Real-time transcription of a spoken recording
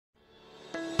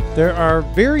There are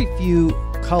very few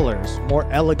colors more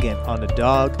elegant on a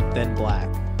dog than black.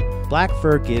 Black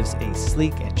fur gives a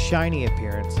sleek and shiny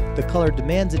appearance. The color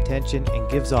demands attention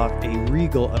and gives off a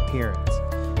regal appearance.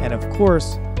 And of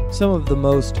course, some of the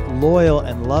most loyal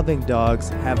and loving dogs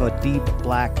have a deep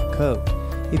black coat.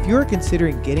 If you're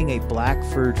considering getting a black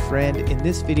furred friend, in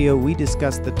this video we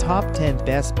discuss the top 10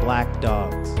 best black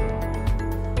dogs.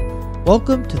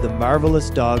 Welcome to the Marvelous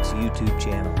Dogs YouTube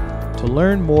channel. To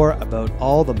learn more about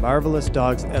all the marvelous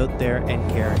dogs out there and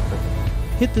caring for them,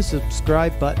 hit the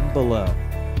subscribe button below.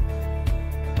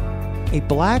 A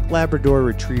black Labrador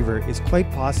Retriever is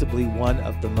quite possibly one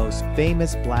of the most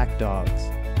famous black dogs.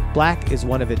 Black is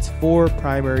one of its 4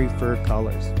 primary fur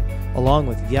colors, along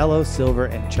with yellow, silver,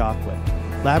 and chocolate.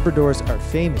 Labradors are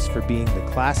famous for being the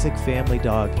classic family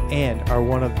dog and are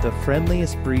one of the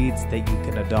friendliest breeds that you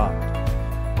can adopt.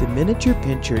 The miniature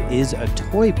pinscher is a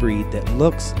toy breed that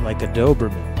looks like a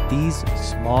Doberman. These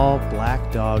small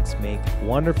black dogs make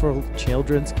wonderful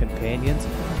children's companions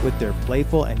with their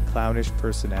playful and clownish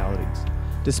personalities.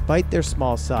 Despite their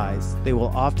small size, they will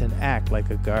often act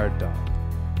like a guard dog.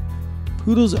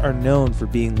 Poodles are known for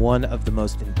being one of the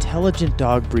most intelligent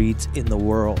dog breeds in the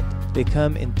world. They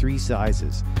come in 3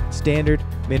 sizes: standard,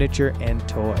 miniature, and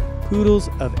toy. Poodles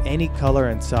of any color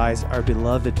and size are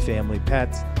beloved family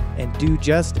pets and do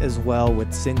just as well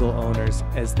with single owners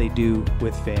as they do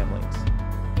with families.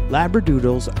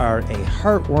 Labradoodles are a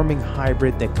heartwarming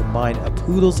hybrid that combine a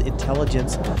poodle's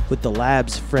intelligence with the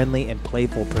lab's friendly and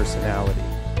playful personality.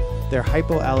 Their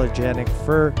hypoallergenic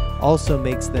fur also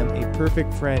makes them a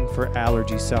perfect friend for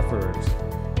allergy sufferers.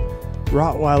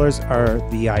 Rottweilers are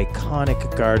the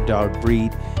iconic guard dog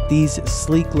breed. These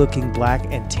sleek-looking black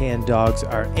and tan dogs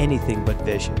are anything but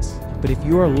vicious. But if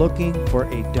you are looking for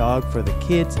a dog for the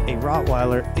kids, a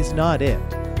Rottweiler is not it.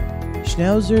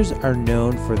 Schnauzers are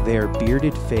known for their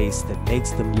bearded face that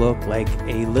makes them look like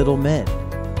a little men.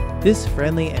 This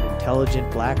friendly and intelligent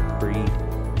black breed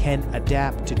can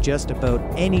adapt to just about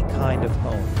any kind of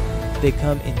home. They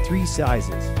come in 3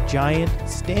 sizes: giant,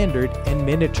 standard, and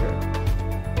miniature.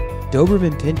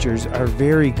 Doberman pinschers are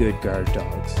very good guard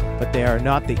dogs, but they are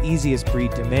not the easiest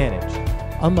breed to manage.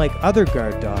 Unlike other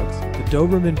guard dogs, the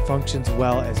Doberman functions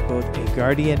well as both a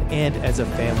guardian and as a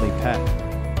family pet.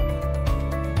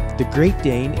 The Great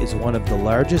Dane is one of the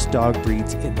largest dog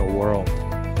breeds in the world.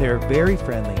 They are very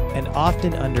friendly and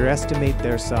often underestimate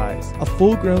their size. A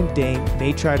full-grown Dane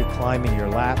may try to climb in your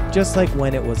lap just like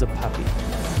when it was a puppy.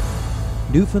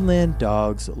 Newfoundland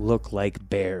dogs look like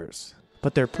bears,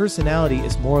 but their personality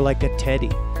is more like a teddy.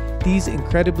 These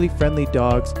incredibly friendly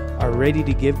dogs are ready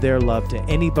to give their love to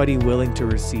anybody willing to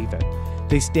receive it.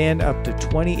 They stand up to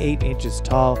 28 inches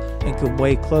tall and can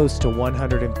weigh close to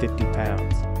 150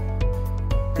 pounds.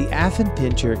 The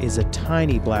Affenpinscher is a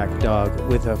tiny black dog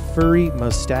with a furry,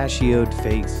 mustachioed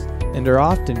face, and are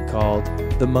often called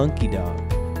the monkey dog.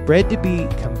 Bred to be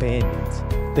companions,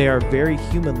 they are very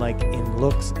human-like in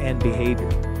looks and behavior.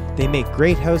 They make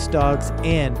great house dogs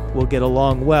and will get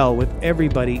along well with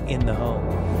everybody in the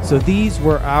home. So these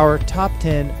were our top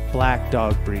 10 black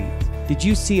dog breeds. Did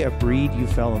you see a breed you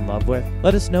fell in love with?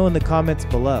 Let us know in the comments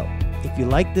below. If you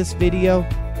liked this video,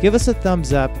 give us a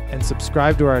thumbs up and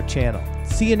subscribe to our channel.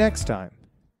 See you next time.